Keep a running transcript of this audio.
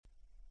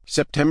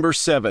September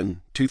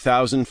 7,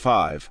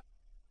 2005.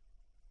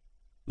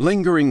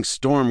 Lingering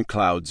storm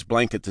clouds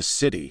blanket the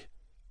city,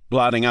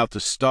 blotting out the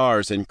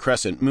stars and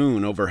crescent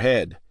moon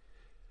overhead.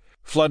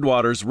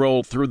 Floodwaters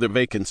roll through the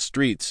vacant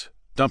streets,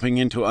 dumping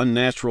into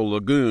unnatural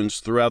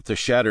lagoons throughout the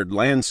shattered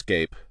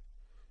landscape.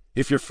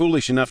 If you're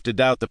foolish enough to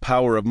doubt the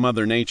power of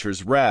Mother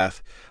Nature's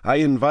wrath, I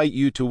invite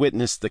you to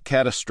witness the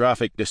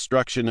catastrophic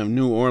destruction of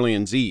New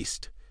Orleans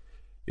East.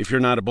 If you're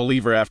not a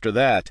believer after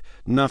that,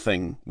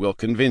 nothing will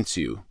convince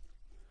you.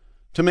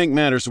 To make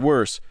matters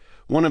worse,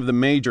 one of the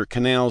major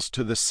canals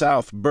to the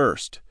south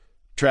burst,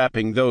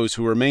 trapping those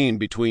who remain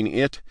between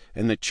it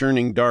and the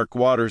churning dark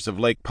waters of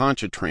Lake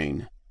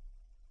Pontchartrain.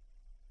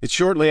 It's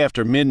shortly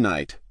after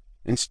midnight,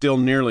 and still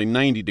nearly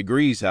 90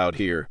 degrees out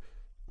here,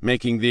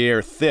 making the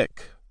air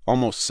thick,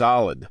 almost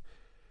solid.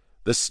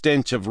 The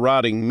stench of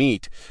rotting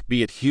meat,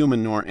 be it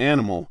human or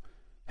animal,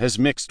 has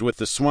mixed with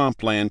the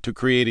swampland to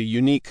create a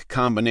unique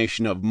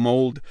combination of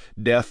mold,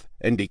 death,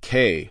 and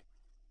decay.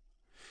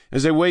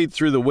 As I wade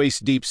through the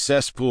waist-deep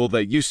cesspool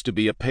that used to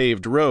be a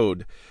paved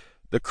road,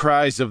 the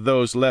cries of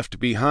those left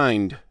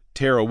behind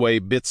tear away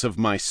bits of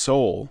my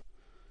soul.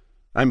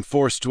 I'm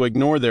forced to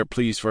ignore their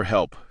pleas for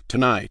help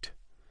tonight.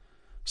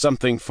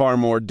 Something far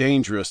more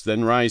dangerous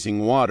than rising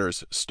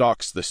waters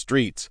stalks the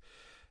streets,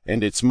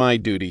 and it's my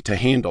duty to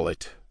handle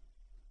it.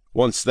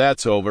 Once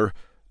that's over,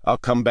 I'll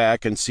come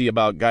back and see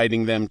about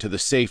guiding them to the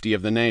safety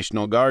of the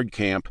National Guard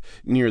camp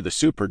near the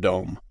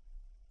Superdome.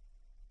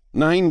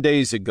 9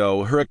 days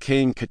ago,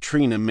 Hurricane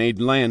Katrina made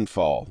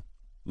landfall,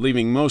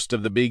 leaving most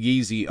of the Big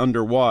Easy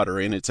underwater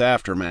in its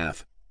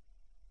aftermath.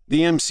 The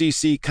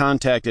MCC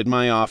contacted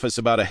my office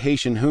about a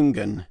Haitian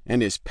Hungan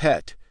and his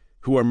pet,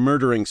 who are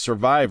murdering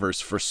survivors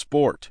for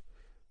sport,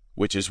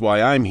 which is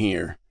why I'm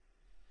here.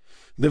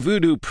 The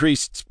voodoo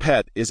priest's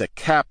pet is a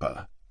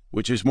kappa,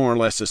 which is more or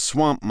less a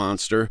swamp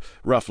monster,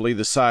 roughly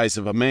the size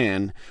of a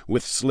man,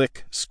 with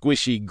slick,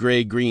 squishy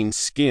gray-green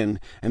skin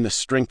and the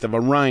strength of a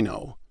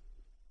rhino.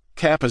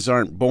 Kappas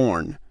aren't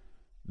born.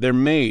 They're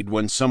made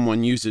when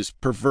someone uses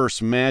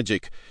perverse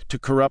magic to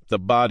corrupt the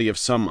body of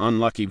some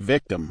unlucky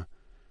victim.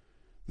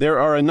 There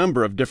are a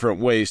number of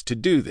different ways to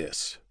do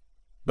this,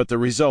 but the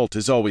result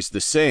is always the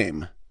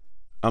same: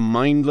 a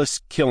mindless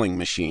killing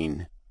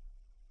machine.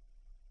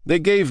 They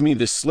gave me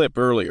the slip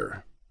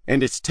earlier,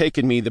 and it's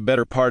taken me the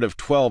better part of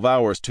 12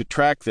 hours to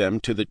track them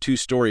to the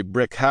 2-story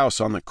brick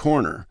house on the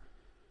corner.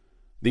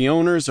 The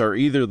owners are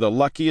either the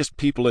luckiest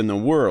people in the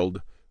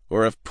world,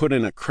 or have put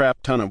in a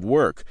crap ton of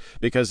work,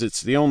 because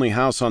it's the only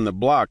house on the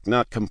block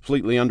not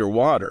completely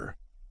underwater.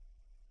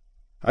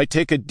 I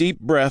take a deep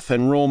breath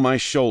and roll my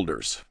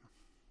shoulders.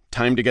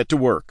 Time to get to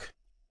work.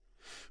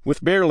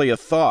 With barely a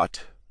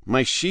thought,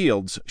 my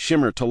shields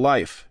shimmer to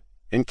life,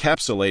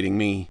 encapsulating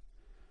me.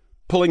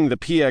 Pulling the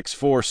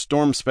PX-4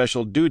 Storm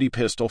Special duty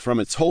pistol from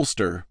its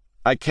holster,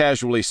 I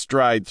casually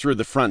stride through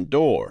the front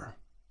door.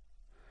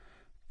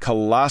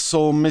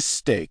 Colossal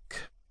mistake.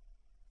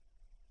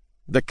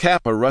 The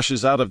kappa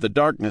rushes out of the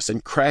darkness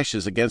and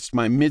crashes against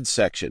my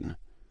midsection.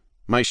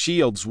 My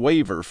shields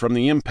waver from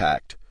the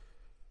impact.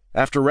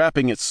 After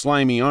wrapping its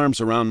slimy arms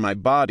around my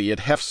body,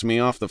 it hefts me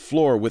off the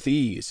floor with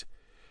ease.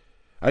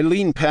 I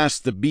lean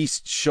past the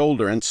beast's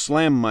shoulder and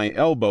slam my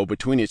elbow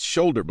between its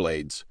shoulder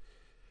blades.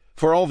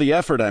 For all the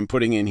effort I'm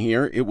putting in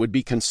here, it would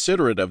be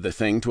considerate of the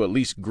thing to at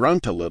least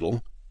grunt a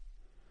little.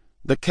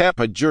 The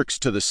kappa jerks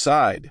to the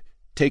side,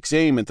 takes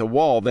aim at the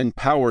wall, then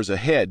powers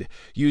ahead,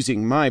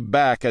 using my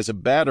back as a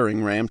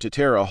battering ram to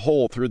tear a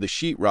hole through the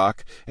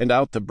sheetrock and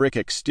out the brick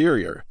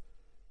exterior.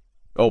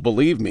 Oh,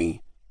 believe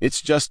me,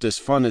 it's just as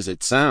fun as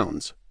it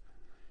sounds.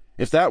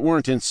 If that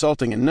weren't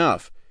insulting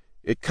enough,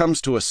 it comes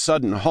to a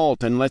sudden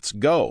halt and lets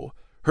go,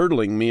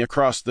 hurtling me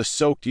across the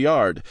soaked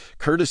yard,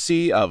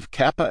 courtesy of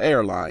Kappa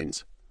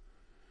Airlines.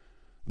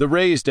 The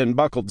raised and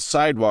buckled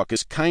sidewalk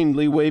is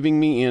kindly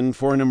waving me in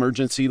for an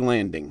emergency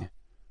landing.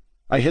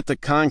 I hit the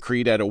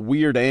concrete at a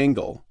weird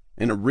angle,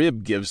 and a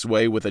rib gives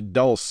way with a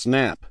dull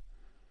snap.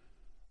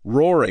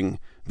 Roaring,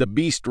 the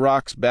beast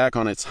rocks back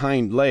on its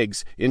hind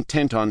legs,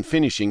 intent on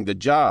finishing the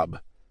job.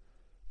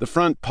 The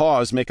front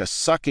paws make a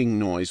sucking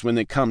noise when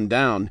they come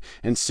down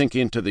and sink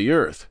into the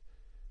earth.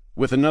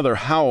 With another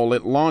howl,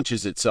 it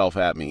launches itself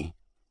at me.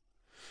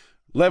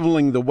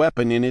 Leveling the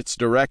weapon in its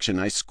direction,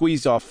 I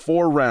squeeze off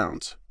 4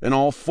 rounds, and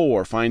all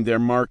 4 find their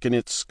mark in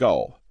its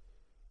skull.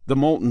 The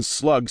molten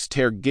slugs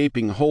tear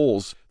gaping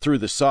holes through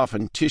the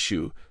softened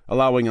tissue,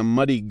 allowing a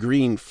muddy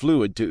green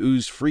fluid to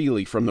ooze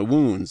freely from the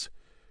wounds.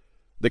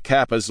 The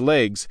kappa's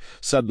legs,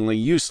 suddenly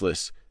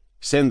useless,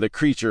 send the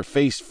creature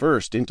face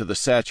first into the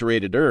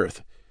saturated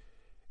earth.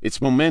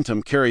 Its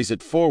momentum carries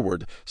it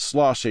forward,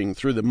 sloshing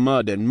through the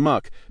mud and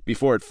muck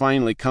before it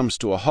finally comes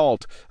to a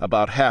halt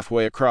about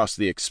halfway across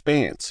the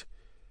expanse.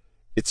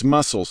 Its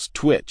muscles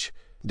twitch,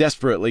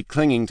 desperately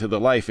clinging to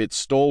the life it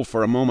stole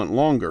for a moment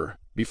longer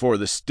before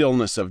the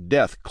stillness of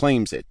death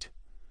claims it.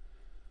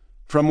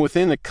 From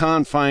within the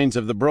confines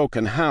of the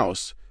broken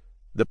house,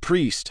 the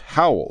priest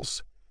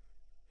howls.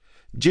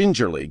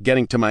 Gingerly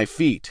getting to my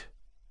feet,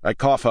 I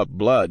cough up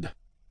blood.